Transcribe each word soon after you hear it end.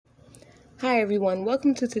Hi everyone,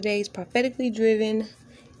 welcome to today's prophetically driven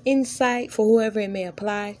insight for whoever it may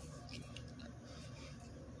apply.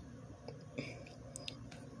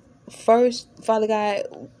 First, Father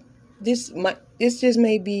God, this just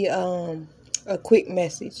may be a quick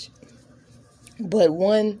message, but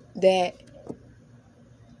one that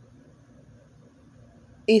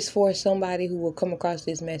is for somebody who will come across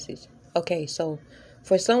this message. Okay, so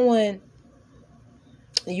for someone,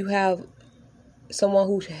 you have someone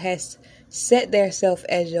who has set their self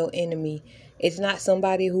as your enemy. It's not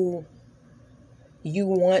somebody who you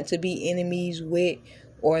want to be enemies with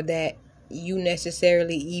or that you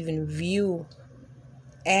necessarily even view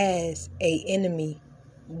as a enemy,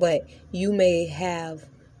 but you may have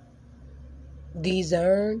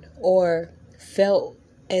discerned or felt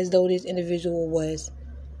as though this individual was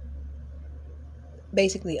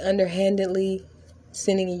basically underhandedly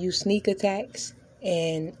sending you sneak attacks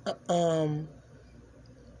and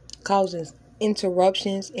causing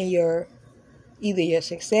interruptions in your either your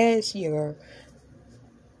success, your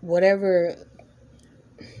whatever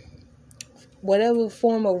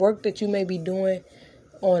form of work that you may be doing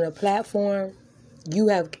on a platform. You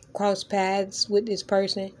have crossed paths with this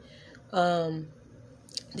person.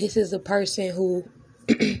 This is a person who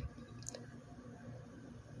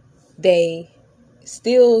they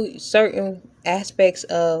still certain aspects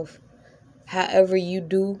of however you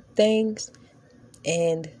do things,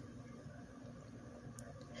 and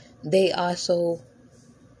they also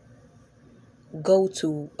go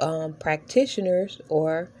to practitioners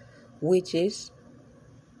or witches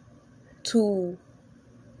to,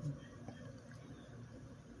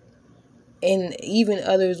 and even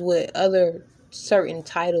others with other certain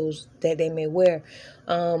titles that they may wear,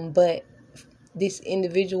 but this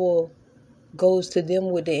individual goes to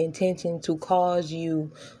them with the intention to cause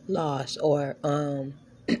you loss or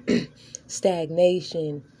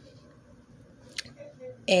stagnation,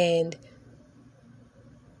 and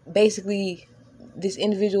basically this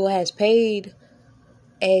individual has paid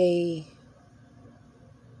a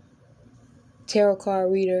tarot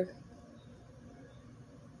card reader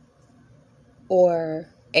or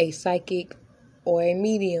a psychic or a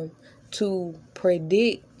medium to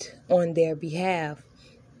predict on their behalf.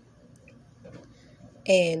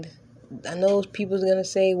 And I know people's gonna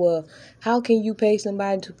say, well, how can you pay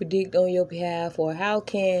somebody to predict on your behalf, or how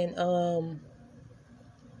can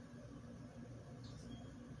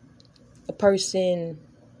a person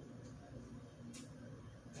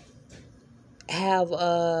have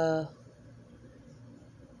a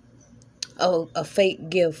fake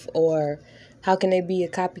gift, or how can they be a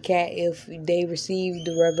copycat if they received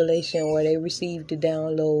the revelation or they received the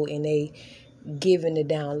download and they given the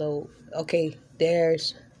download? Okay,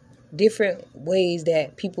 there's different ways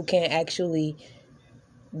that people can actually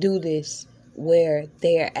do this, where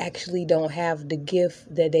they actually don't have the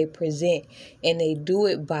gift that they present, and they do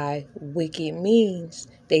it by wicked means.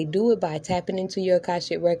 They do it by tapping into your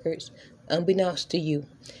Akashic records unbeknownst to you.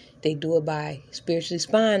 They do it by spiritually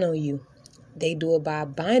spying on you. They do it by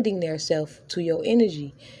binding their self to your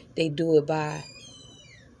energy. They do it by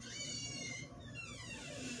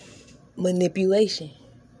manipulation.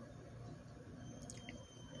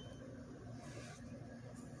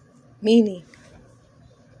 Meaning,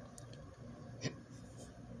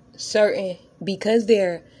 certain, because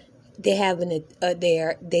they have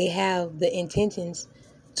the intentions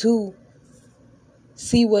to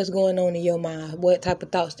see what's going on in your mind, what type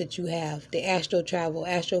of thoughts that you have. They astral travel,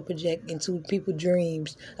 astral project into people's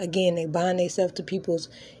dreams. Again, they bind themselves to people's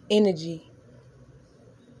energy.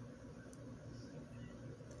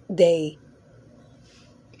 They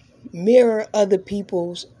mirror other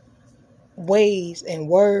people's ways and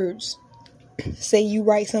words. Say you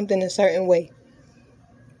write something a certain way,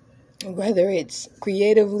 whether it's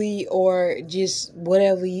creatively or just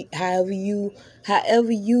whatever, however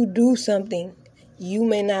you do something, you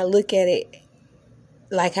may not look at it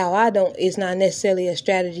like how I don't. It's not necessarily a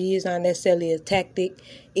strategy. It's not necessarily a tactic.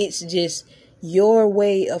 It's just your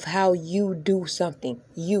way of how you do something.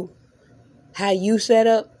 How you set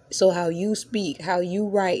up. So how you speak, how you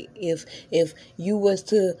write. If you was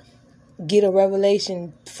to get a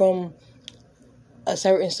revelation from a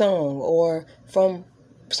certain song or from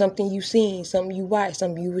something you seen, something you watched,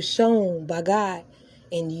 something you was shown by God,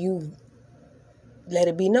 and you let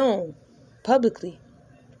it be known publicly,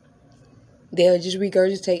 they'll just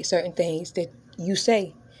regurgitate certain things that you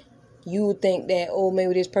say. You would think that, oh,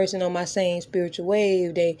 maybe this person on my same spiritual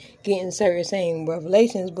wave, they getting certain same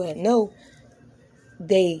revelations, but no,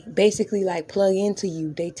 they basically like plug into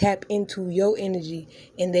you. They tap into your energy,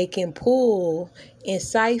 and they can pull and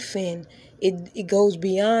siphon. It goes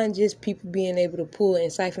beyond just people being able to pull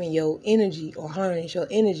and siphon your energy or harness your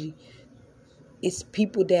energy. It's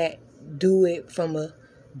people that do it from a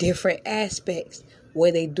different aspects,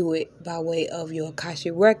 where they do it by way of your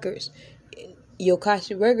Akashic records. Your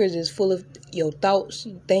Akashic records is full of your thoughts,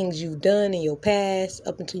 things you've done in your past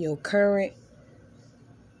up into your current,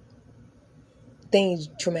 things,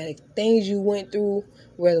 traumatic things you went through,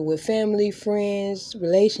 whether with family, friends,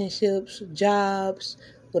 relationships, jobs,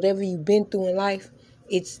 whatever you've been through in life.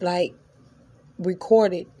 It's like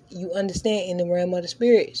recorded. You understand in the realm of the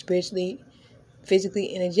spirit, spiritually,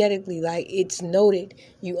 physically, energetically, like it's noted.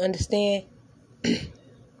 You understand.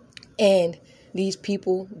 And these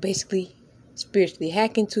people basically spiritually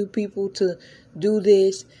hack into people to do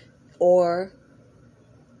this, or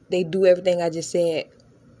they do everything I just said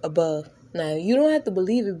above. Now, you don't have to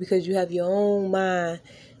believe it, because you have your own mind.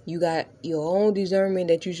 You got your own discernment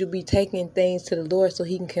that you should be taking things to the Lord so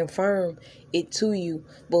he can confirm it to you.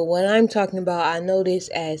 But what I'm talking about, I know this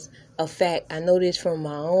as a fact. I know this from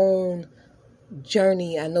my own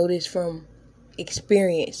journey. I know this from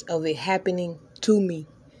experience of it happening to me.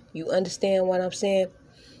 You understand what I'm saying?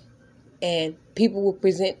 And people will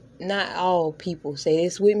present, not all people, say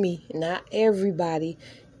this with me, not everybody.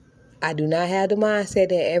 I do not have the mindset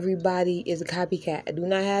that everybody is a copycat. I do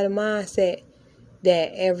not have the mindset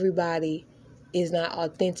that everybody is not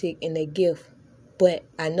authentic in their gift. But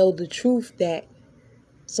I know the truth that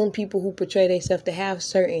some people who portray themselves to have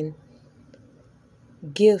certain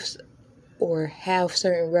gifts or have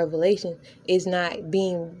certain revelation is not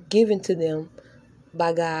being given to them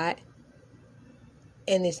by God.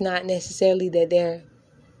 And it's not necessarily that they're,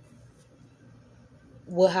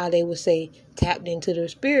 how they would say, tapped into the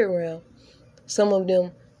spirit realm. Some of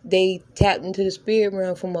them, they tapped into the spirit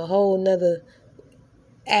realm from a whole nother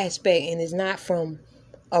aspect, and it's not from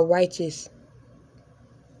a righteous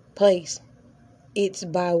place. It's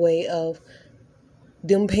by way of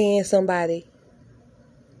them paying somebody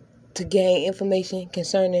to gain information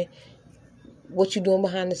concerning what you're doing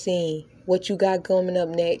behind the scene, what you got coming up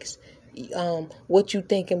next, what you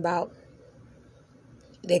thinking about.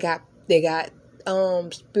 They got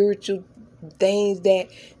spiritual things that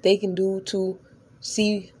they can do to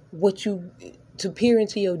see what you, to peer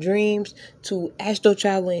into your dreams, to astral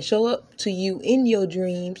travel and show up to you in your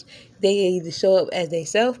dreams. They either show up as they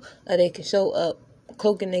self, or they can show up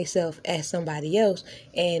cloaking themselves as somebody else.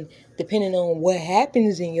 And depending on what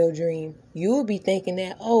happens in your dream, you'll be thinking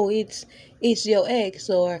that, oh, it's your ex,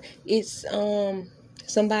 or it's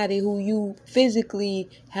somebody who you physically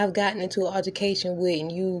have gotten into an altercation with,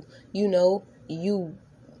 and you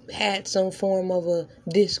had some form of a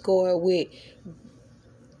discord with.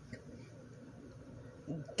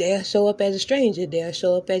 They'll show up as a stranger. They'll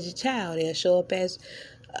show up as a child. They'll show up as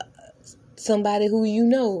somebody who you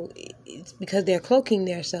know. It's because they're cloaking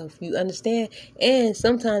their self. You understand? And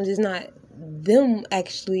sometimes it's not them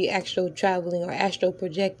actually astral traveling or astral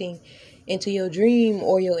projecting into your dream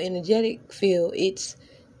or your energetic field. It's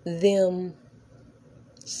them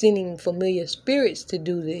sending familiar spirits to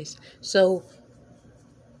do this. So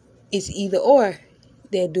it's either or.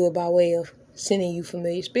 They'll do it by way of sending you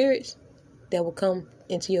familiar spirits that will come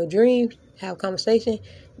into your dreams, have a conversation,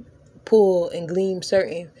 pull and glean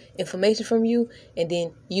certain information from you, and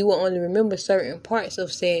then you will only remember certain parts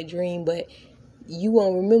of said dream, but you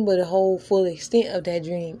won't remember the whole full extent of that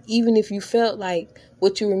dream. Even if you felt like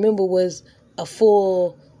what you remember was a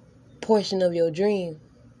full portion of your dream,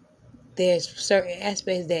 there's certain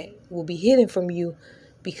aspects that will be hidden from you,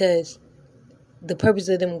 because the purpose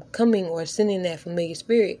of them coming or sending that familiar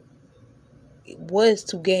spirit was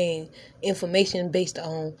to gain information based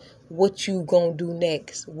on what you gonna do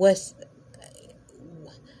next, what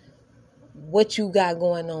you got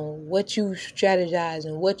going on, what you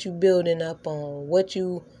strategizing, what you building up on, what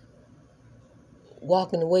you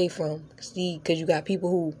walking away from. See, because you got people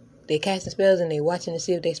who they casting spells and they watching to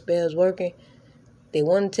see if their spells working. They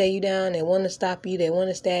want to tear you down, they want to stop you, they want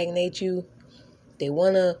to stagnate you, they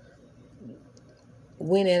want to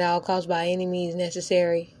win at all costs by any means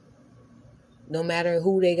necessary. No matter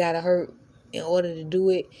who they gotta hurt in order to do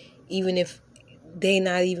it, even if they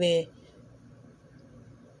not even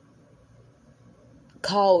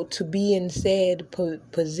called to be in said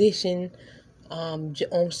position, on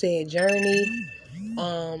said journey,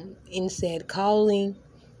 in said calling,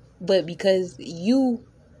 but because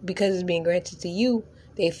it's being granted to you,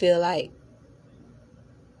 they feel like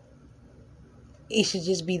it should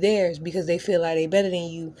just be theirs, because they feel like they're better than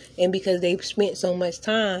you, and because they've spent so much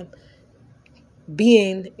time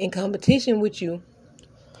being in competition with you,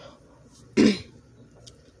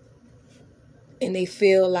 and they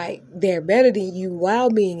feel like they're better than you while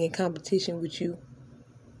being in competition with you.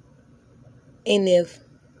 And if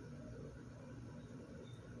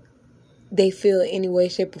they feel any way,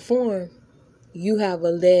 shape, or form you have a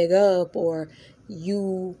leg up, or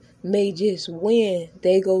you may just win,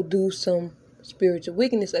 they go do some spiritual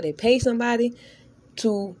wickedness, or they pay somebody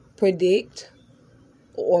to predict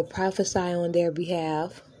or prophesy on their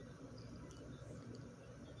behalf.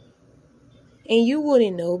 And you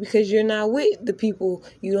wouldn't know because you're not with the people.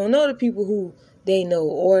 You don't know the people who they know.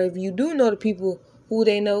 Or if you do know the people who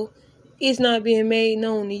they know, it's not being made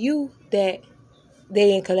known to you that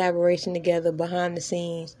they in collaboration together behind the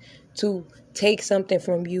scenes to take something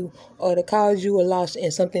from you or to cause you a loss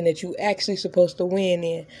in something that you actually supposed to win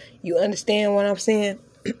in. You understand what I'm saying?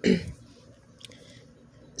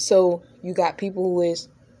 So you got people who is,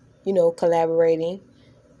 collaborating.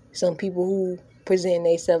 Some people who present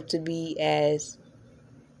themselves to be as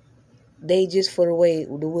they just for the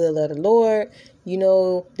will of the Lord.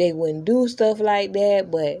 They wouldn't do stuff like that,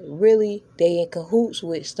 but really they in cahoots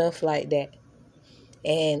with stuff like that.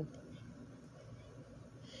 And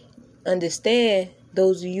understand,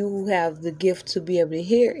 those of you who have the gift to be able to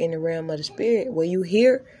hear in the realm of the spirit, where you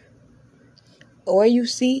hear or you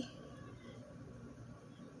see,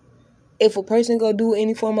 if a person go do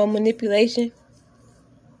any form of manipulation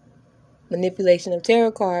of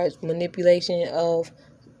tarot cards, to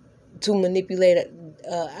manipulate an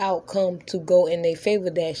outcome to go in their favor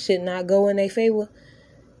that should not go in their favor,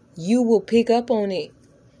 you will pick up on it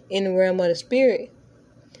in the realm of the spirit.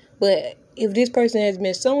 But if this person has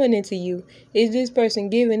been sowing into you, is this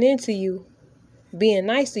person giving into you, being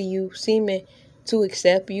nice to you, seeming to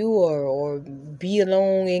accept you or be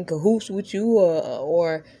along in cahoots with you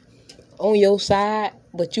or on your side,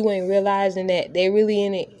 but you ain't realizing that they really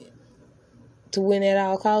in it to win at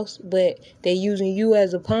all costs, but they using you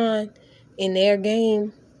as a pawn in their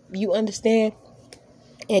game? You understand?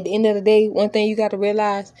 At the end of the day, one thing you got to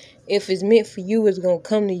realize, if it's meant for you, it's going to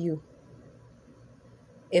come to you.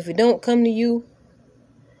 If it don't come to you,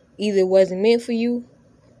 either it wasn't meant for you,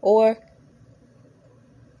 or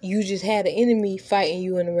you just had an enemy fighting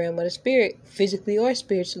you in the realm of the spirit, physically or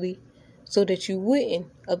spiritually, so that you wouldn't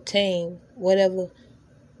obtain whatever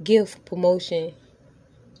gift, promotion,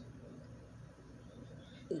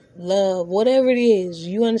 love, whatever it is.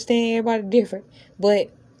 You understand, everybody different, but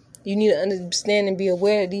you need to understand and be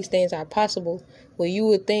aware that these things are possible. Where you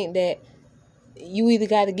would think that you either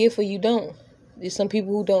got the gift or you don't. There's some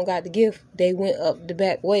people who don't got the gift. They went up the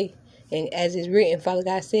back way. And as it's written, Father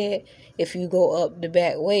God said, if you go up the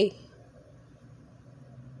back way,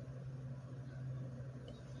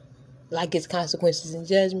 like it's consequences and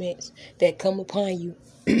judgments that come upon you.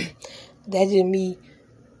 That's just me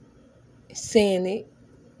saying it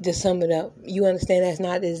to sum it up. You understand that's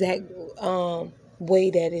not the exact way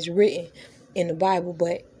that it's written in the Bible,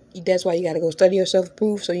 but that's why you got to go study yourself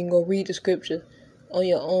approved, so you can go read the scripture on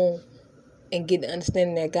your own and get the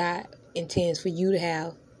understanding that God intends for you to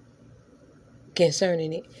have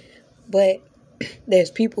concerning it. But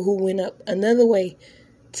there's people who went up another way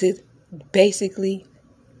to basically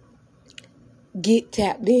get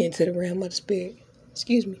tapped into the realm of the spirit.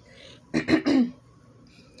 Excuse me.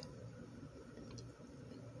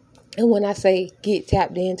 And when I say get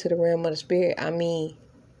tapped into the realm of the spirit, I mean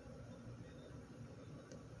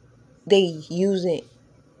they using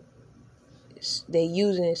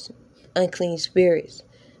unclean spirits.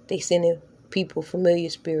 They sending people familiar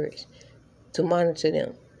spirits to monitor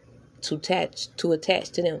them, to attach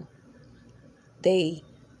to them. They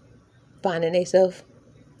finding themselves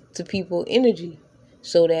to people energy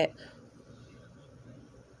so that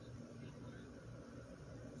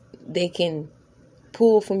they can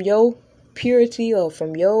pull from your purity or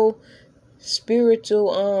from your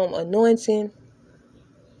spiritual anointing,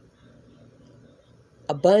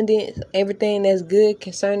 abundance, everything that's good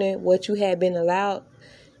concerning what you have been allowed.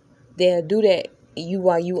 They'll do that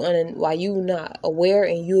while you not aware,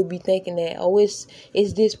 and you'll be thinking that, oh, it's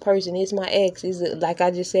this person, it's my ex, is it, like I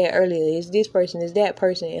just said earlier, it's this person, it's that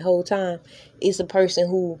person. And the whole time it's a person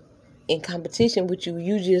who in competition with you.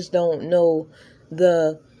 You just don't know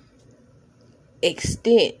the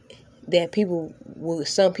extent that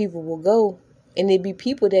some people will go, and it'd be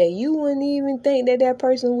people that you wouldn't even think that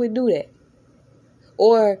person would do that,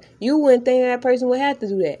 or you wouldn't think that person would have to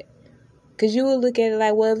do that, because you would look at it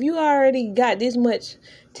like, well, if you already got this much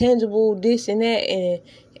tangible this and that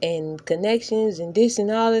and connections and this and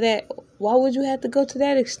all of that, why would you have to go to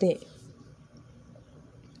that extent?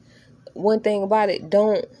 One thing about it,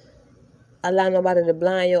 don't allow nobody to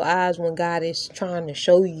blind your eyes when God is trying to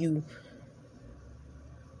show you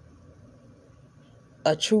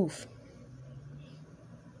a truth.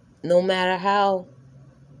 no matter how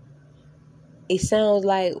it sounds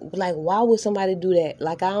like why would somebody do that?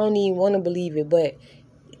 Like, I don't even want to believe it, but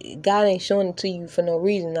God ain't showing it to you for no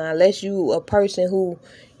reason. Now, unless you a person who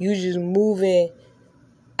you just moving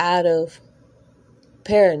out of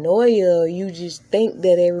paranoia, or you just think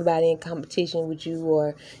that everybody in competition with you,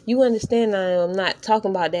 or you understand I'm not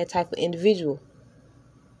talking about that type of individual.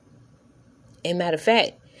 And matter of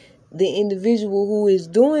fact, the individual who is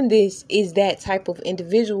doing this is that type of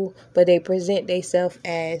individual, but they present themselves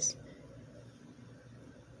as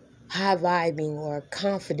high vibing or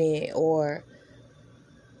confident or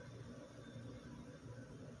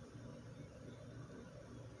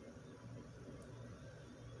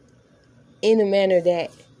in a manner that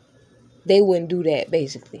they wouldn't do that,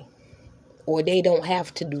 basically, or they don't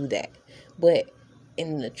have to do that. But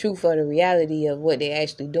in the truth of the reality of what they're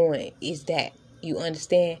actually doing is that, you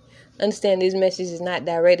understand this message is not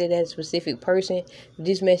directed at a specific person.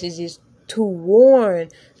 This message is to warn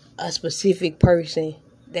a specific person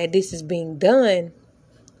that this is being done,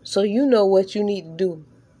 so you know what you need to do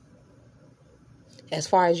as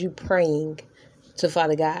far as you praying to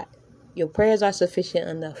Father God. Your prayers are sufficient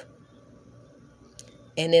enough.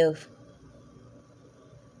 And if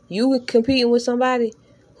you competing with somebody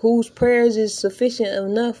whose prayers is sufficient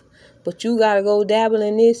enough, but you gotta go dabble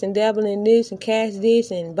in this and cast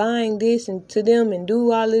this and buying this and to them and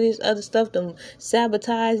do all of this other stuff to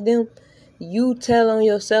sabotage them, you tell on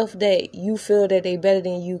yourself that you feel that they better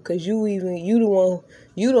than you, because you the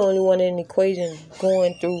only one in the equation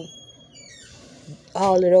going through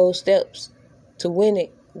all of those steps to win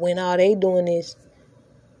it, when all they doing is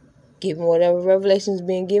giving whatever revelations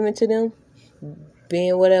being given to them,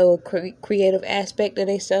 being whatever creative aspect of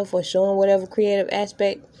themselves, or showing whatever creative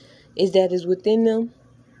aspect is within them.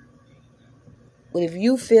 But if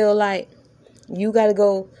you feel like you got to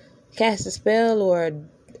go cast a spell or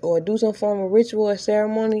do some form of ritual or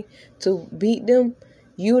ceremony to beat them,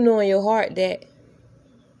 you know in your heart that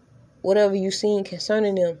whatever you seen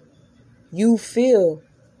concerning them, you feel,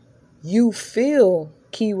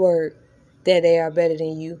 keyword, that they are better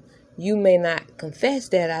than you. You may not confess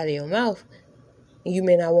that out of your mouth, and you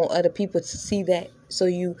may not want other people to see that, so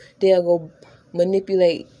they'll go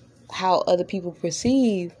manipulate how other people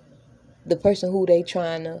perceive the person who they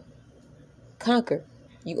trying to conquer.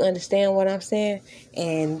 You understand what I'm saying?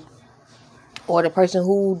 Or the person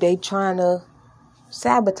who they trying to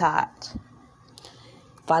sabotage.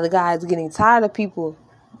 Father God is getting tired of people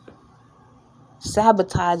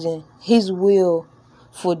sabotaging his will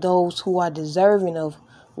for those who are deserving of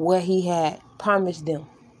what he had promised them.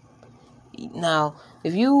 Now,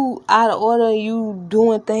 if you out of order, you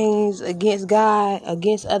doing things against God,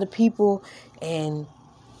 against other people, and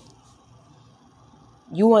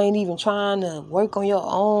you ain't even trying to work on your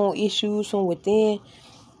own issues from within,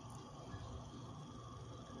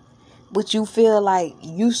 but you feel like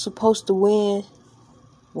you supposed to win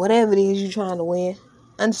whatever it is you're trying to win,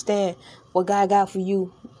 understand what God got for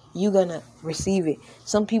you, you're gonna receive it.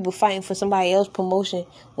 Some people fighting for somebody else's promotion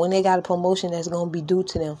when they got a promotion that's gonna be due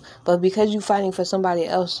to them. But because you fighting for somebody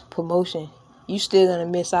else's promotion, you still gonna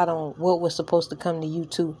miss out on what was supposed to come to you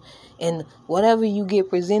too. And whatever you get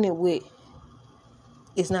presented with,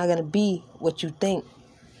 it's not gonna be what you think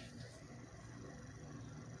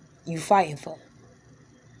you fighting for.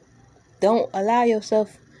 Don't allow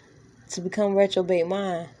yourself to become retrobate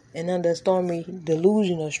mind and under a stormy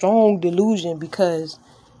delusion, a strong delusion, because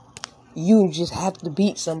you just have to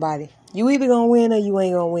beat somebody. You either gonna win or you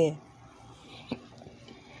ain't gonna win.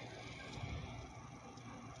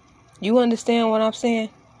 You understand what I'm saying?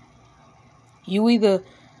 You either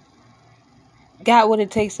got what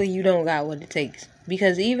it takes or you don't got what it takes.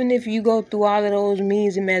 Because even if you go through all of those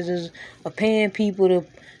means and measures of paying people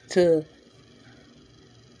to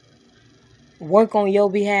work on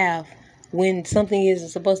your behalf when something isn't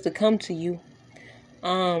supposed to come to you,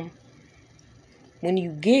 when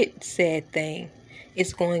you get said thing,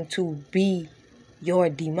 it's going to be your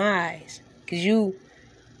demise, because you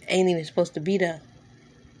ain't even supposed to be there.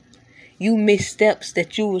 You missed steps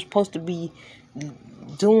that you were supposed to be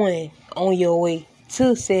doing on your way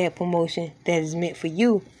to said promotion that is meant for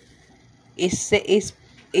you. It's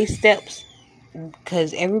steps,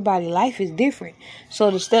 because everybody's life is different.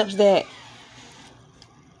 So the steps that,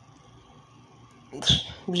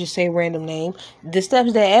 we just say random name, the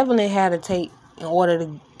steps that Evelyn had to take in order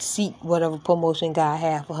to seek whatever promotion God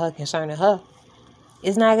had for her concerning her,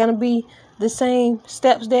 it's not going to be the same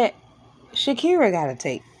steps that Shakira got to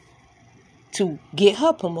take to get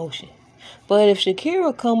her promotion. But if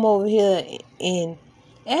Shakira come over here in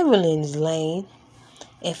Evelyn's lane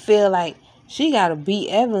and feel like She gotta beat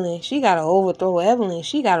Evelyn. She gotta overthrow Evelyn.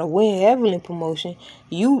 She gotta win Evelyn promotion.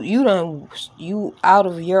 You out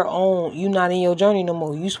of your own. You not in your journey no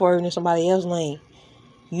more. You swerving in somebody else's lane.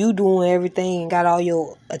 You doing everything and got all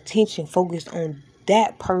your attention focused on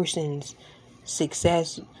that person's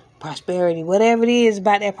success, prosperity, whatever it is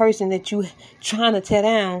about that person that you trying to tear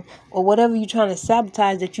down, or whatever you trying to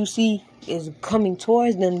sabotage that you see is coming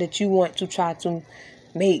towards them, that you want to try to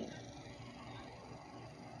make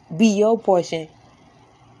be your portion.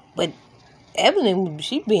 But Evelyn,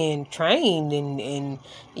 she being trained and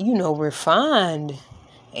refined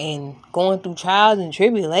and going through trials and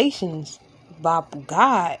tribulations by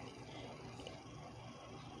God.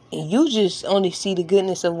 And you just only see the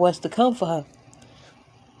goodness of what's to come for her.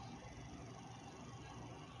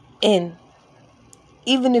 And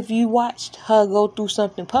even if you watched her go through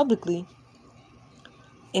something publicly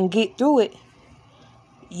and get through it,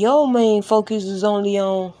 your main focus is only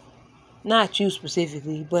on, not you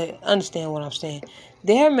specifically, but understand what I'm saying.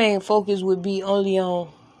 Their main focus would be only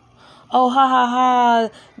on, oh, ha, ha, ha,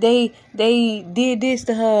 they did this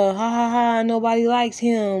to her. Ha, ha, ha, nobody likes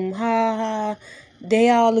him. Ha, ha, ha,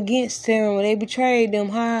 they all against him. They betrayed them.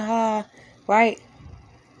 Ha, ha, ha, right?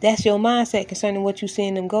 That's your mindset concerning what you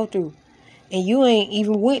seeing them go through. And you ain't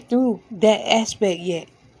even went through that aspect yet.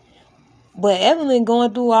 But Evelyn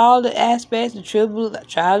going through all the aspects of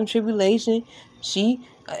trial and tribulation. She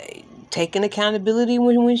taking accountability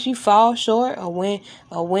when she falls short, or when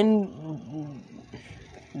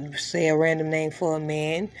say a random name for a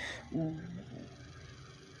man,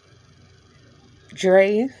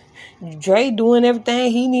 Dre doing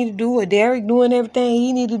everything he need to do, or Derek doing everything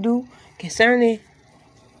he need to do concerning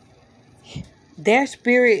their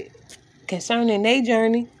spirit, concerning their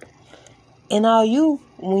journey. And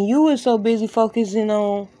when you were so busy focusing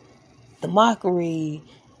on the mockery,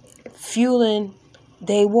 fueling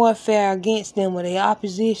their warfare against them or their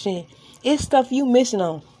opposition, it's stuff you missing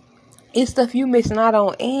on. It's stuff you missing out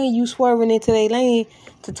on, and you swerving into their lane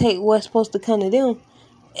to take what's supposed to come to them,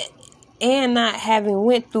 and not having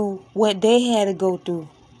went through what they had to go through.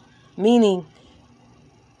 Meaning,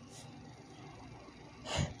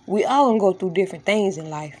 we all gonna go through different things in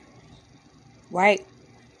life, right?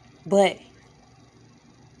 But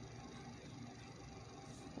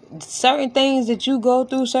certain things that you go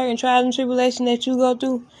through, certain trials and tribulations that you go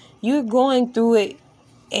through, you're going through it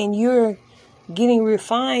and you're getting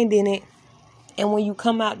refined in it. And when you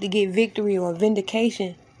come out to get victory or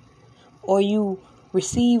vindication, or you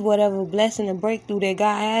receive whatever blessing and breakthrough that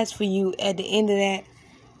God has for you at the end of that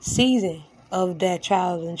season of that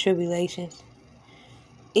trials and tribulations,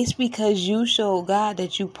 it's because you showed God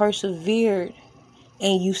that you persevered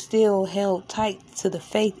and you still held tight to the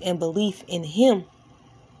faith and belief in Him.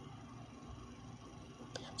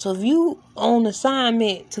 So if you on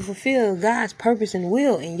assignment to fulfill God's purpose and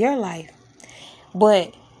will in your life,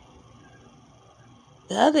 but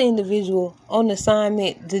the other individual on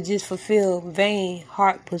assignment to just fulfill vain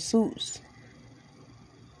heart pursuits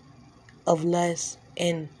of lust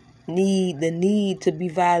and the need to be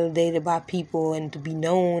validated by people and to be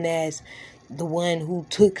known as the one who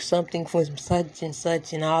took something from such and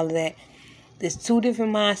such and all of that. There's two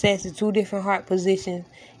different mindsets and two different heart positions.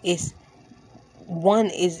 It's one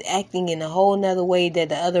is acting in a whole nother way that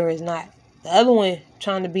the other is not. The other one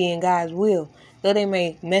trying to be in God's will, though they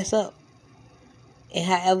may mess up and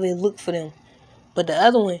however it look for them. But the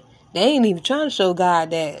other one, they ain't even trying to show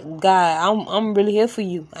God that, God, I'm really here for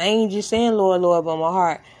you. I ain't just saying Lord, Lord, but my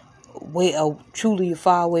heart truly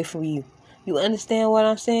far away from you. You understand what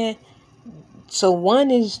I'm saying? So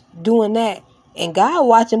one is doing that, and God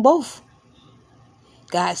watching both.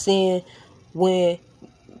 God saying when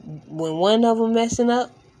one of them messing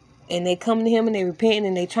up and they come to Him and they repenting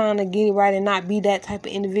and they trying to get it right and not be that type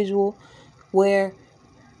of individual where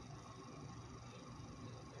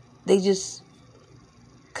they just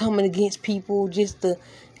coming against people just to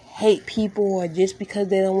hate people, or just because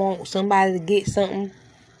they don't want somebody to get something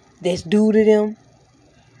that's due to them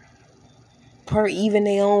per even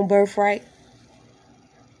their own birthright.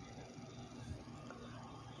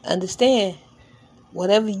 Understand,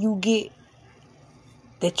 whatever you get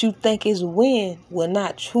that you think is a win will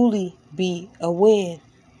not truly be a win.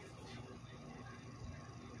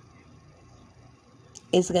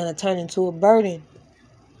 It's going to turn into a burden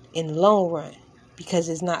in the long run because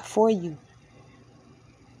it's not for you.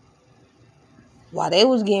 While they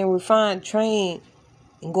was getting refined, trained,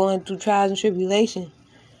 and going through trials and tribulation,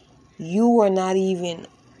 you were not even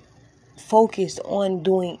focused on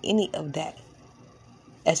doing any of that.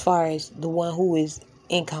 As far as the one who is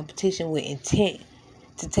in competition with intent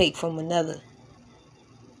to take from another.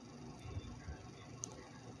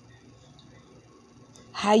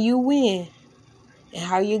 how you win and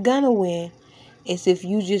how you're gonna win is if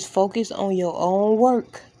you just focus on your own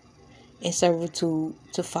work and servitude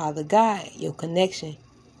to Father God, your connection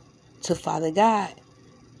to Father God,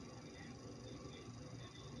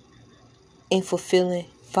 and fulfilling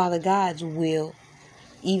Father God's will,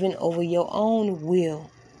 even over your own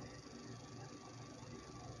will.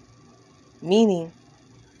 Meaning,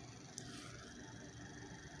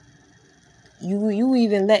 you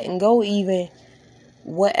even letting go, even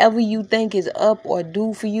whatever you think is up or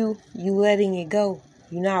due for you, you letting it go.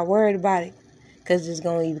 You're not worried about it, because it's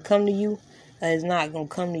going to either come to you or it's not going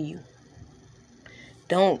to come to you.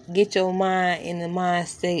 Don't get your mind in the mind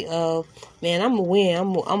state of, man, I'm going to win.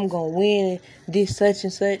 I'm going to win this such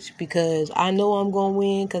and such because I know I'm going to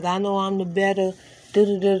win, because I know I'm the better.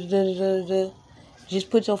 Just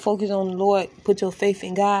put your focus on the Lord, put your faith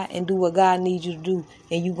in God, and do what God needs you to do,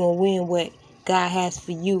 and you're going to win what God has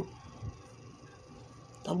for you.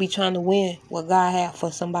 Don't be trying to win what God has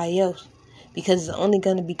for somebody else, because it's only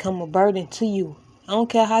going to become a burden to you. I don't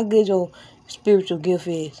care how good your spiritual gift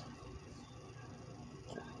is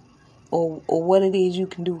or what it is you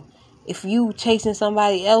can do. If you chasing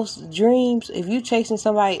somebody else's dreams, if you chasing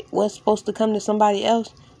somebody, what's supposed to come to somebody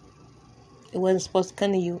else, it wasn't supposed to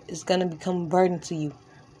come to you. It's going to become a burden to you.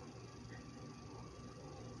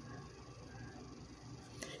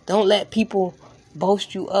 Don't let people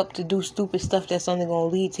boast you up to do stupid stuff that's only going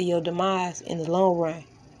to lead to your demise in the long run.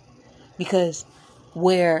 Because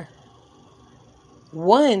where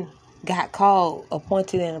one got called,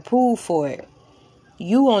 appointed, and approved for it,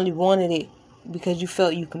 you only wanted it because you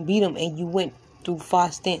felt you can beat them, and you went through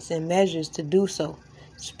false stints and measures to do so,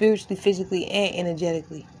 spiritually, physically, and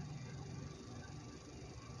energetically.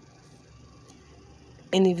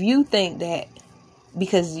 And if you think that,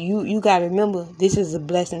 because you got to remember, this is a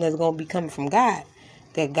blessing that's going to be coming from God,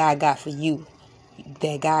 that God got for you,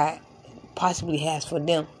 that God possibly has for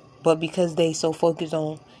them. But because they so focused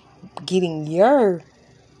on getting your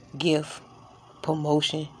gift,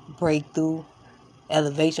 promotion, breakthrough,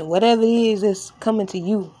 elevation, whatever it is that's coming to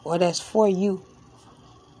you or that's for you,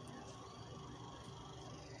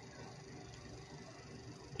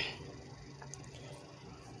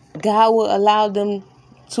 God will allow them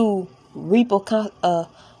to reap a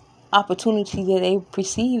opportunity that they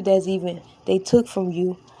perceived as even they took from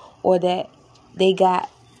you, or that they got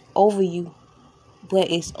over you, but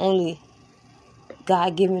it's only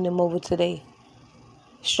God giving them over to their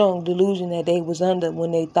strong delusion that they was under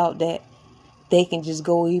when they thought that they can just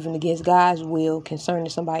go even against God's will concerning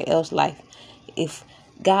somebody else's life. If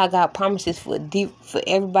God got promises for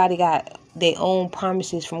everybody, got their own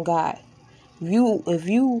promises from God. If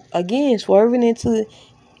you again swerving into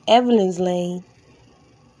Evelyn's lane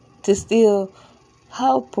to steal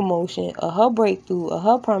her promotion or her breakthrough or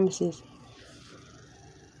her promises,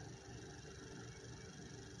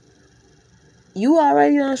 you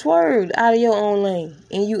already done swerved out of your own lane,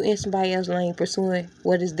 and you in somebody else's lane pursuing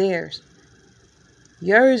what is theirs.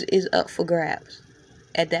 Yours is up for grabs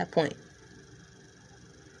at that point.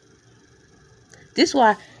 This is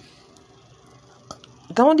why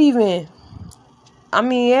everybody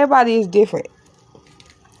is different.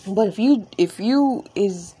 But if you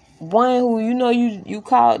is one who you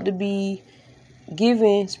called to be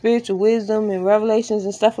giving spiritual wisdom and revelations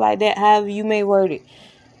and stuff like that, however you may word it,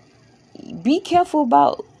 be careful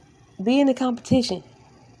about being in competition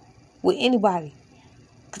with anybody.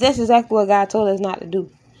 Because that's exactly what God told us not to do.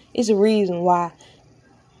 It's a reason why.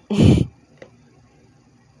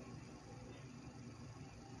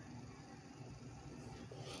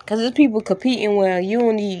 Because there's people competing where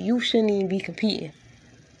you shouldn't even be competing.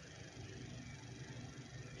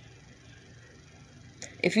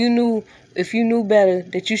 If you knew better,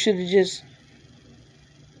 that you should have just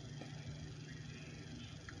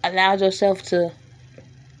allowed yourself to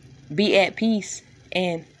be at peace.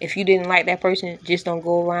 And if you didn't like that person, just don't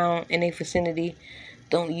go around in their vicinity.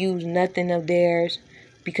 Don't use nothing of theirs,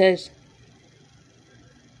 because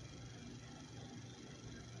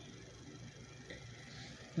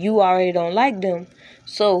you already don't like them.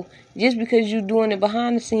 So just because you doing it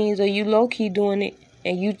behind the scenes, or you low-key doing it,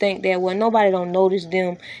 and you think that, well, nobody don't notice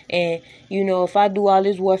them, and if I do all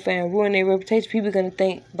this warfare and ruin their reputation, people are going to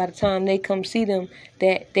think by the time they come see them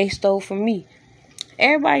that they stole from me.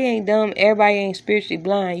 Everybody ain't dumb. Everybody ain't spiritually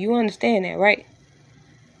blind. You understand that, right?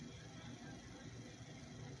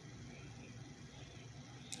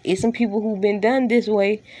 It's some people who've been done this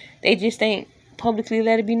way. They just ain't publicly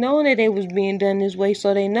let it be known that they was being done this way,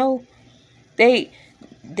 so they know they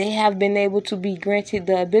have been able to be granted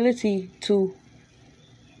the ability to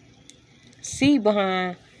see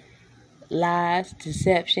behind lies,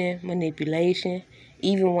 deception, manipulation,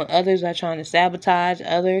 even when others are trying to sabotage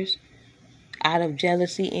others out of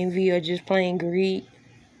jealousy, envy, or just plain greed.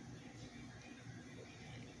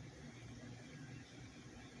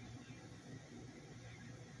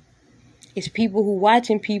 It's people who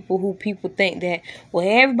watching people who people think that, well,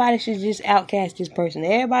 everybody should just outcast this person.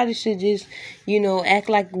 Everybody should just, act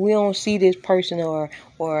like we don't see this person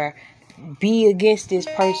or be against this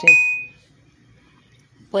person.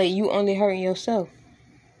 But you only hurting yourself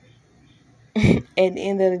at the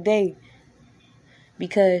end of the day,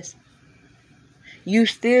 because you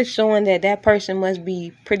still showing that person must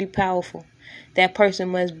be pretty powerful. That person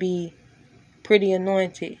must be pretty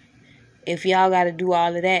anointed. If y'all got to do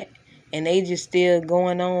all of that and they just still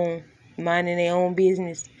going on, minding their own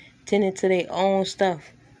business, tending to their own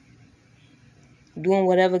stuff, doing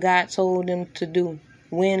whatever God told them to do,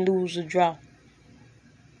 win, lose, or draw,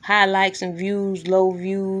 high likes and views, low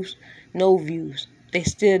views, no views, they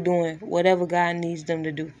still doing whatever God needs them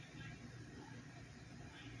to do.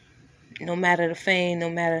 No matter the fame, no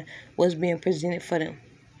matter what's being presented for them,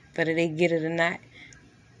 whether they get it or not,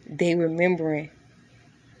 they remembering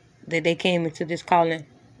that they came into this calling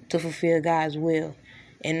to fulfill God's will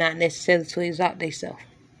and not necessarily to exalt themselves.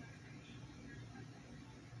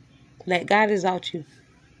 Let God exalt you.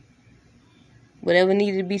 Whatever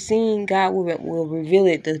needs to be seen, God will reveal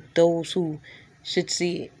it to those who should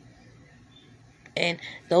see it. And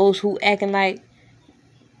those who acting like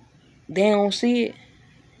they don't see it,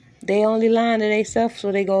 they only lying to themselves,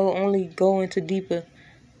 so they only go into deeper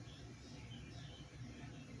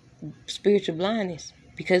spiritual blindness,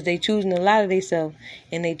 because they choosing to lie to themselves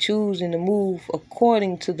and they choosing to move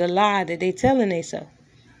according to the lie that they telling themselves.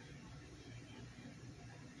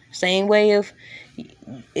 Same way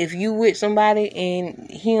if you with somebody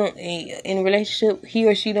and he in a relationship, he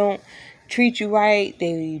or she don't treat you right,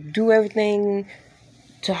 they do everything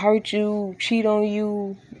to hurt you, cheat on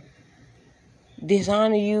you,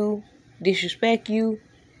 dishonor you, disrespect you,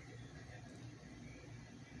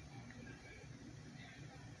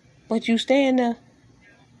 but you stand there,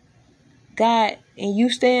 God, and you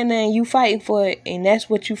stand there and you fighting for it, and that's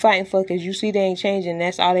what you fighting for, because you see they ain't changing.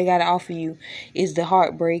 That's all they got to offer you is the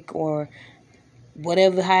heartbreak or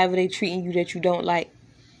whatever, however they treating you that you don't like.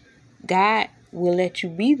 God will let you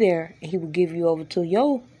be there, and he will give you over to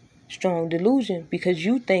your strong delusion, because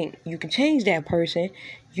you think you can change that person.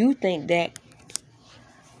 You think that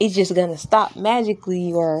it's just gonna stop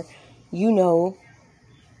magically, or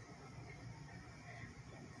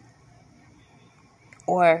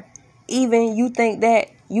or even you think that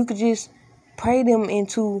you could just pray them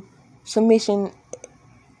into submission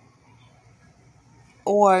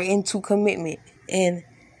or into commitment and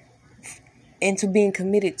into being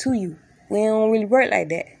committed to you. We don't really work like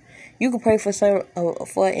that. You can pray for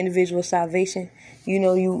for an individual salvation.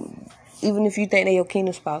 You even if you think they're your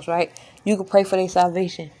kingdom spouse, right? You can pray for their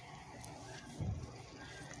salvation.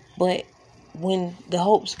 But when the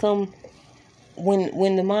hopes come,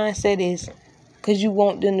 when the mindset is, because you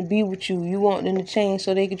want them to be with you, you want them to change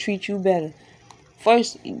so they can treat you better.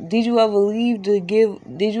 First, did you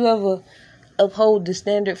ever uphold the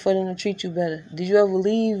standard for them to treat you better? Did you ever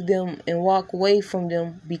leave them and walk away from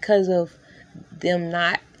them because of them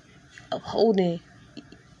not upholding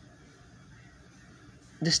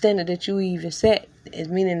the standard that you even set, as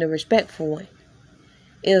meaning the respectful one?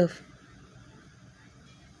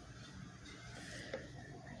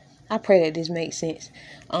 I pray that this makes sense.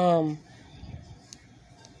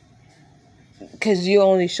 Because you're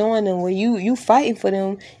only showing them when you fighting for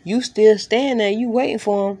them, you still stand there, you waiting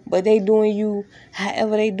for them, but they doing you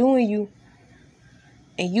however they doing you,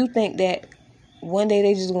 and you think that one day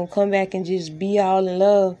they just gonna come back and just be all in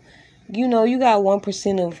love. You got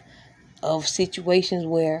 1% of situations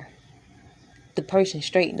where the person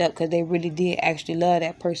straightened up because they really did actually love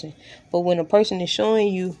that person. But when a person is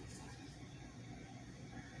showing you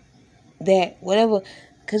that whatever,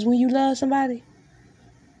 because when you love somebody,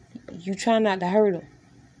 you try not to hurt them.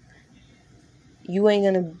 You ain't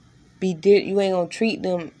gonna treat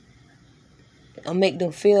them or make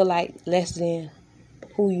them feel like less than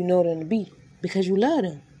who you know them to be, because you love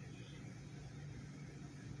them.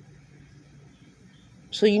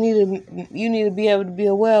 So you need to be able to be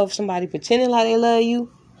aware of somebody pretending like they love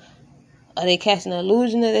you, or they casting an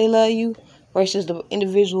illusion that they love you, versus the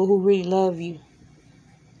individual who really love you.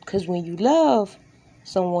 Because when you love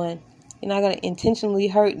someone, you're not going to intentionally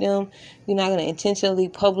hurt them. You're not going to intentionally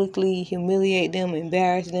publicly humiliate them,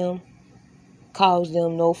 embarrass them, cause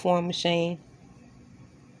them no form of shame.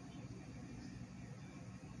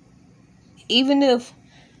 Even if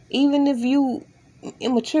you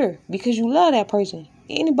immature, because you love that person.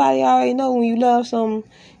 Anybody already know when you love something,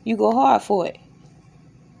 you go hard for it.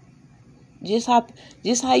 Just how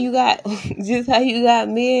you got just how you got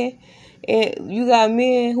men, and you got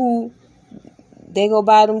men who they go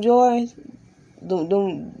buy them Jordans,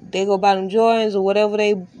 they go buy them Jordans or whatever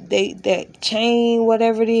they that chain,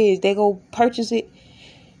 whatever it is, they go purchase it.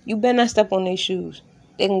 You better not step on their shoes.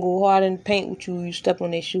 They can go hard in the paint with you. You step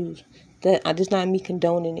on their shoes. That's not me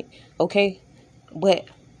condoning it, okay? But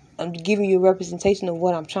I'm giving you a representation of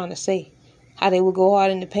what I'm trying to say. How they would go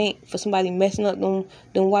hard in the paint for somebody messing up them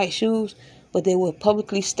white shoes, but they would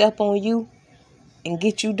publicly step on you and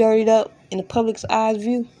get you dirtied up in the public's eyes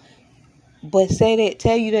view. But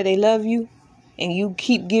tell you that they love you, and you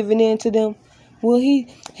keep giving in to them. Well, he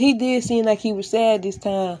did seem like he was sad this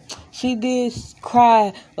time. She did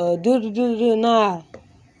cry. Nah.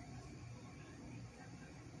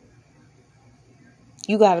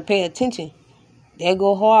 You gotta pay attention. They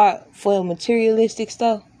go hard for materialistic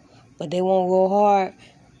stuff, but they won't go hard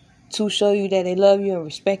to show you that they love you and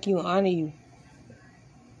respect you and honor you.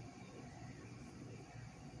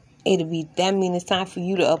 That means it's time for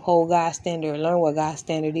you to uphold God's standard and learn what God's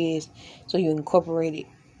standard is, so you incorporate it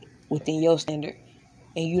within your standard,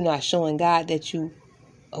 and you're not showing God that you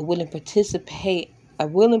a willing participant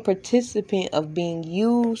of being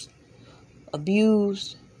used,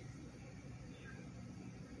 abused,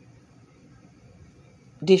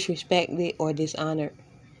 disrespected, or dishonored,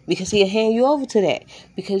 because he'll hand you over to that.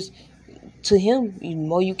 Because to him, the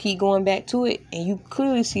more you keep going back to it, and you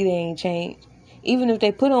clearly see they ain't changed. Even if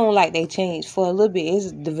they put on like they changed for a little bit,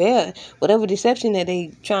 it's the whatever deception that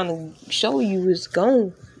they trying to show you is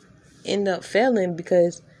gonna end up failing,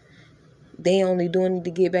 because they only doing it to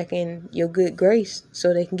get back in your good grace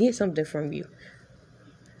so they can get something from you.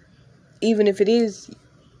 Even if it is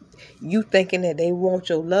you thinking that they want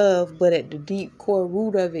your love, but at the deep core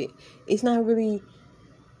root of it, it's not really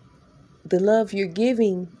the love you're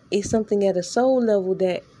giving. It's something at a soul level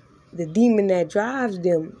that the demon that drives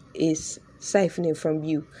them is siphoning from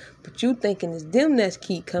you. But you thinking it's them that's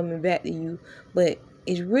keep coming back to you, but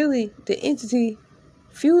it's really the entity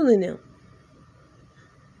fueling them.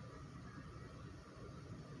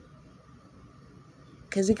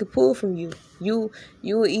 Cause it could pull from you. You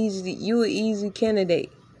an easy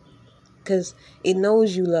candidate. Cause it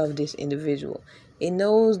knows you love this individual. It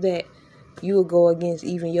knows that you will go against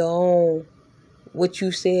even your own, what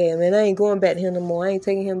you said. Man, I ain't going back to him no more. I ain't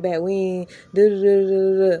taking him back. We ain't But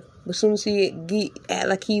as soon as he act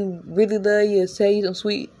like he really love you, tell you some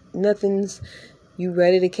sweet nothings, you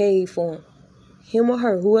ready to cave for him. Him or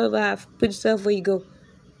her, whoever. Put yourself where you go.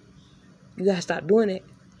 You gotta stop doing that.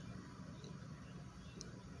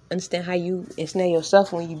 Understand how you ensnare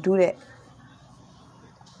yourself when you do that.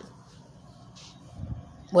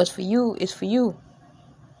 What's for you is for you.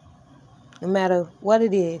 No matter what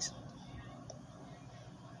it is.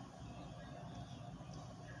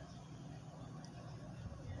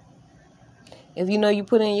 If you know you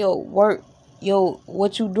put in your work,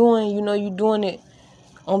 what you doing, you know you doing it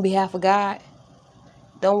on behalf of God.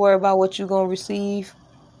 Don't worry about what you're going to receive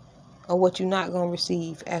or what you're not going to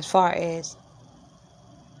receive as far as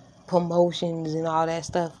promotions and all that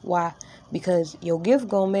stuff. Why? Because your gift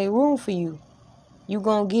going to make room for you. You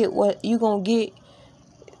going to get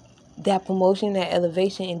that promotion, that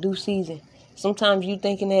elevation in due season. Sometimes you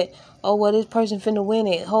thinking that, oh, well, this person finna win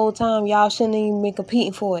it. The whole time y'all shouldn't even been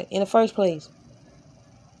competing for it in the first place.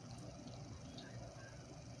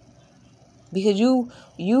 Because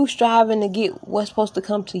you striving to get what's supposed to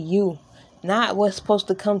come to you, not what's supposed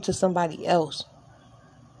to come to somebody else.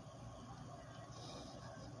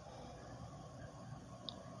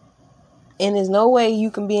 And there's no way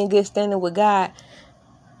you can be in good standing with God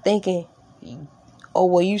thinking, oh,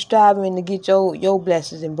 well, you striving to get your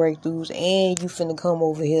blessings and breakthroughs, and you finna come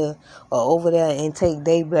over here or over there and take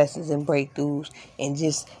their blessings and breakthroughs, and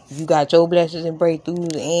just you got your blessings and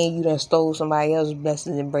breakthroughs, and you done stole somebody else's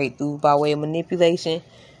blessings and breakthroughs by way of manipulation,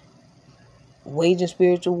 waging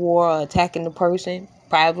spiritual war, or attacking the person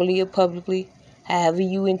privately or publicly, however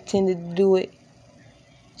you intended to do it.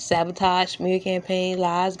 Sabotage, smear campaign,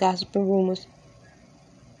 lies, gossip, and rumors.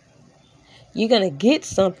 You're going to get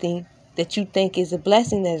something that you think is a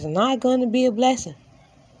blessing that is not going to be a blessing.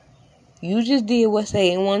 You just did what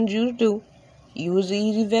Satan wanted you to do. You was an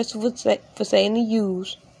easy vessel for Satan to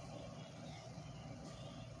use.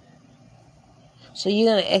 So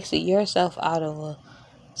you're going to exit yourself out of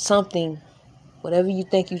something, whatever you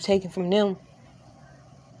think you're taking from them.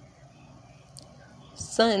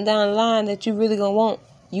 Something down the line that you really going to want,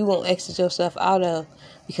 you going to exit yourself out of,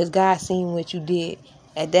 because God seen what you did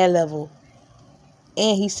at that level.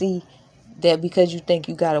 And he see that because you think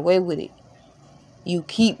you got away with it, you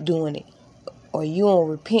keep doing it. or you don't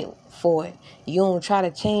repent for it. You don't try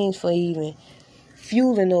to change for even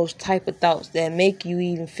fueling those type of thoughts that make you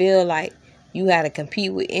even feel like you got to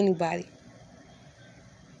compete with anybody.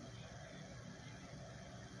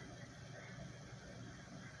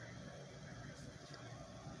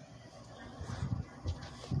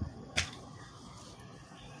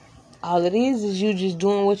 All it is you just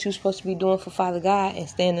doing what you're supposed to be doing for Father God and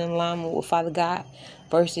standing in alignment with Father God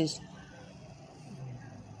versus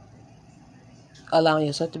allowing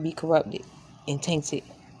yourself to be corrupted and tainted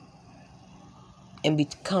and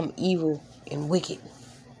become evil and wicked.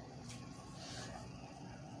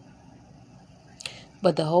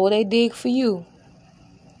 But the hole they dig for you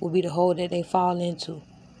will be the hole that they fall into.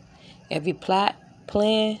 Every plot,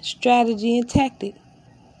 plan, strategy, and tactic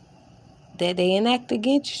that they enact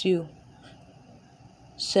against you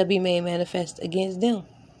shall be made manifest against them.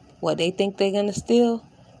 What they think they're going to steal,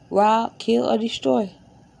 rob, kill, or destroy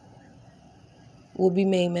will be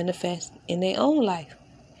made manifest in their own life.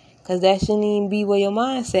 Because that shouldn't even be where your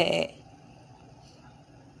mindset at.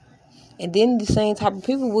 And then the same type of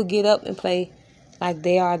people will get up and play like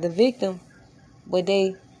they are the victim, but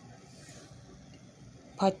they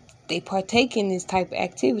partake in this type of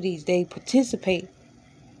activities. They participate.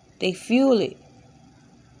 They fuel it.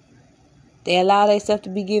 They allow themselves to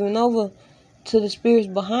be given over to the spirits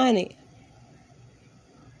behind it.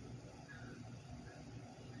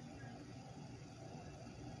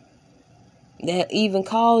 That even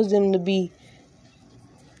cause them to be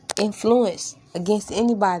influenced against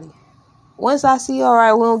anybody. Once I see, all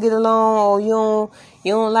right, we don't get along, or you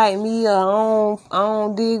don't like me, or I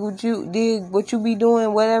don't dig what you be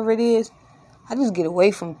doing, whatever it is, I just get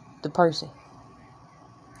away from the person.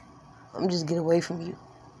 I'm just get away from you.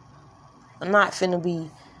 I'm not finna be.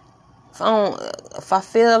 If I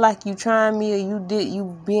feel like you trying me, or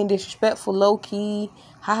you being disrespectful, low key,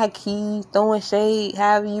 high key, throwing shade,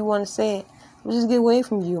 however you want to say it, I'm just get away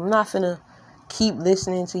from you. I'm not finna keep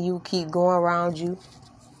listening to you, keep going around you.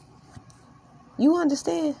 You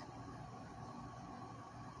understand?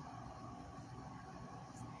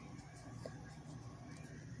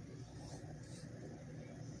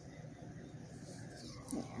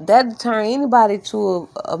 That'll turn anybody to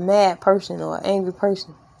a mad person or an angry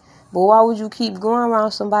person. But why would you keep going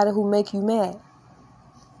around somebody who make you mad?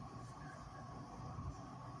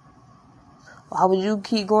 Why would you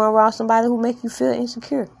keep going around somebody who make you feel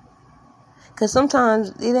insecure? Because sometimes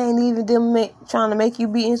it ain't even them trying to make you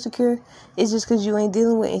be insecure. It's just because you ain't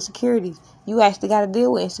dealing with insecurities. You actually got to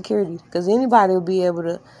deal with insecurities. Because anybody will be able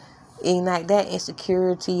to ignite that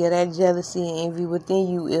insecurity or that jealousy and envy within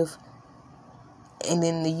you and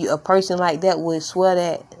then a person like that would swear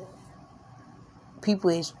that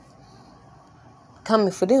people is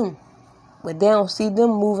coming for them, but they don't see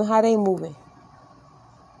them moving how they moving.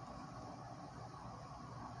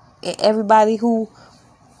 And everybody who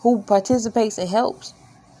participates and helps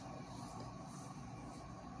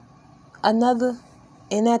another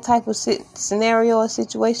in that type of scenario or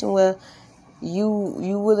situation where you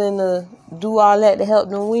willing to do all that to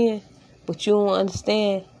help them win, but you don't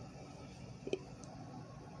understand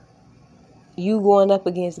you going up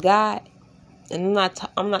against God. And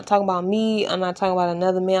I'm not talking about me. I'm not talking about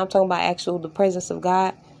another man. I'm talking about the presence of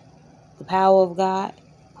God, the power of God,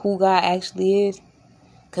 who God actually is.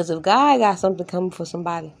 Because if God got something coming for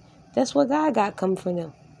somebody, that's what God got coming for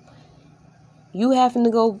them. You having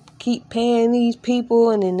to go keep paying these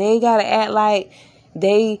people, and then they gotta act like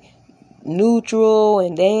they neutral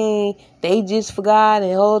and they just for God,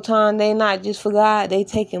 and the whole time they not just for God. They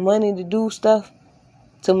taking money to do stuff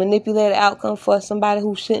to manipulate the outcome for somebody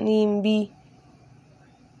who shouldn't even be.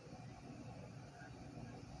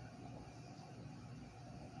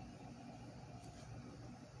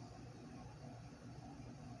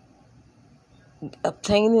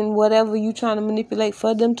 Obtaining whatever you trying to manipulate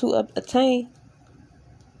for them to attain.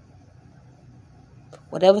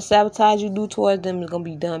 Whatever sabotage you do towards them is going to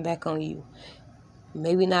be done back on you.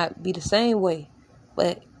 Maybe not be the same way,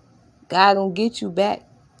 but God going to get you back.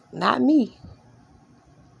 Not me,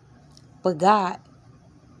 but God.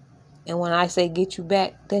 And when I say get you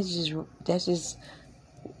back, that's just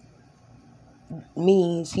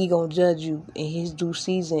means he going to judge you in his due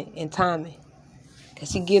season and timing.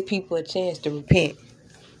 Because he give people a chance to repent.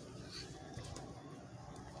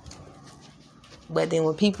 But then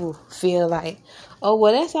when people feel like, oh,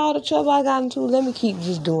 well, that's all the trouble I got into, let me keep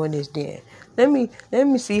just doing this then. Let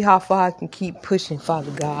me see how far I can keep pushing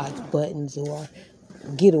Father God's buttons or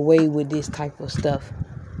get away with this type of stuff.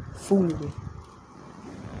 Foolery.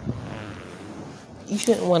 You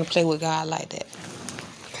shouldn't want to play with God like that.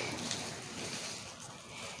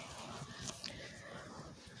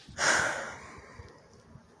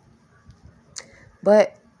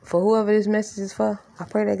 But for whoever this message is for, I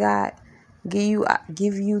pray that God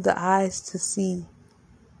give you the eyes to see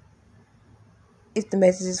if the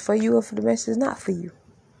message is for you or if the message is not for you.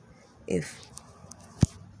 If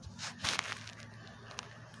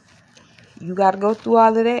you got to go through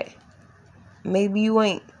all of that, maybe you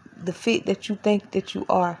ain't the fit that you think that you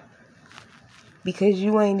are, because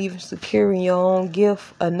you ain't even securing your own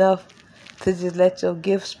gift enough to just let your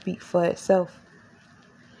gift speak for itself.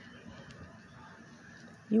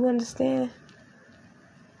 You understand?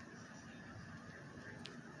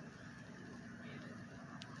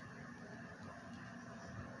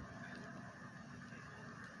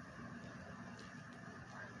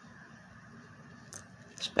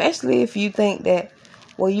 Especially if you think that,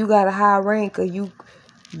 well, you got a high rank or you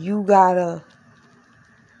got a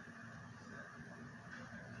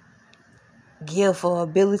gift or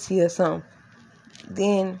ability or something,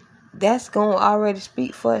 then that's going to already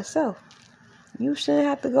speak for itself. You shouldn't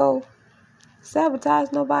have to go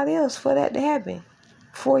sabotage nobody else for that to happen,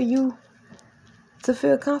 for you to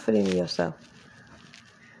feel confident in yourself.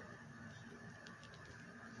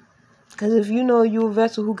 Because if you know you're a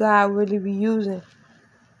vessel who God really be using,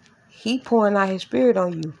 He pouring out His Spirit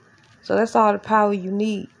on you. So that's all the power you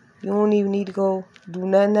need. You don't even need to go do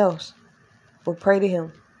nothing else but pray to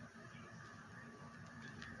Him.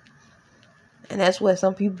 And that's what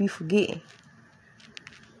some people be forgetting.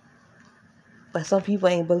 But some people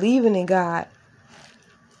ain't believing in God.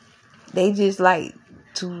 They just like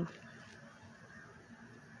to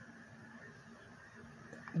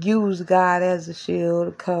use God as a shield,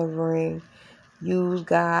 a covering, use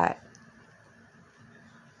God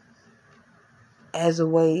as a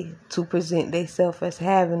way to present themselves as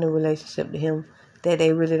having a relationship to Him that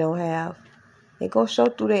they really don't have. They gonna show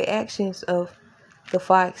through their actions of the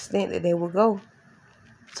far extent that they will go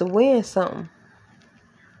to win something.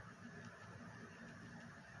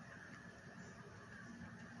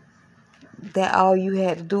 That all you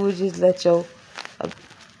had to do is just let your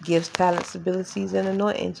gifts, talents, abilities, and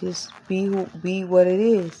anointing just be what it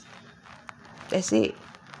is. That's it.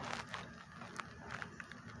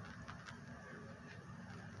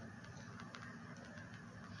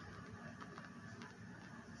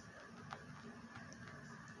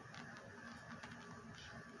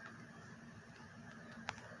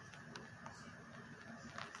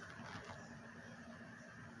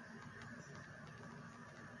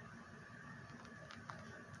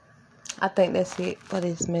 I think that's it for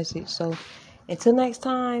this message. So until next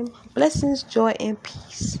time, blessings, joy, and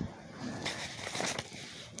peace.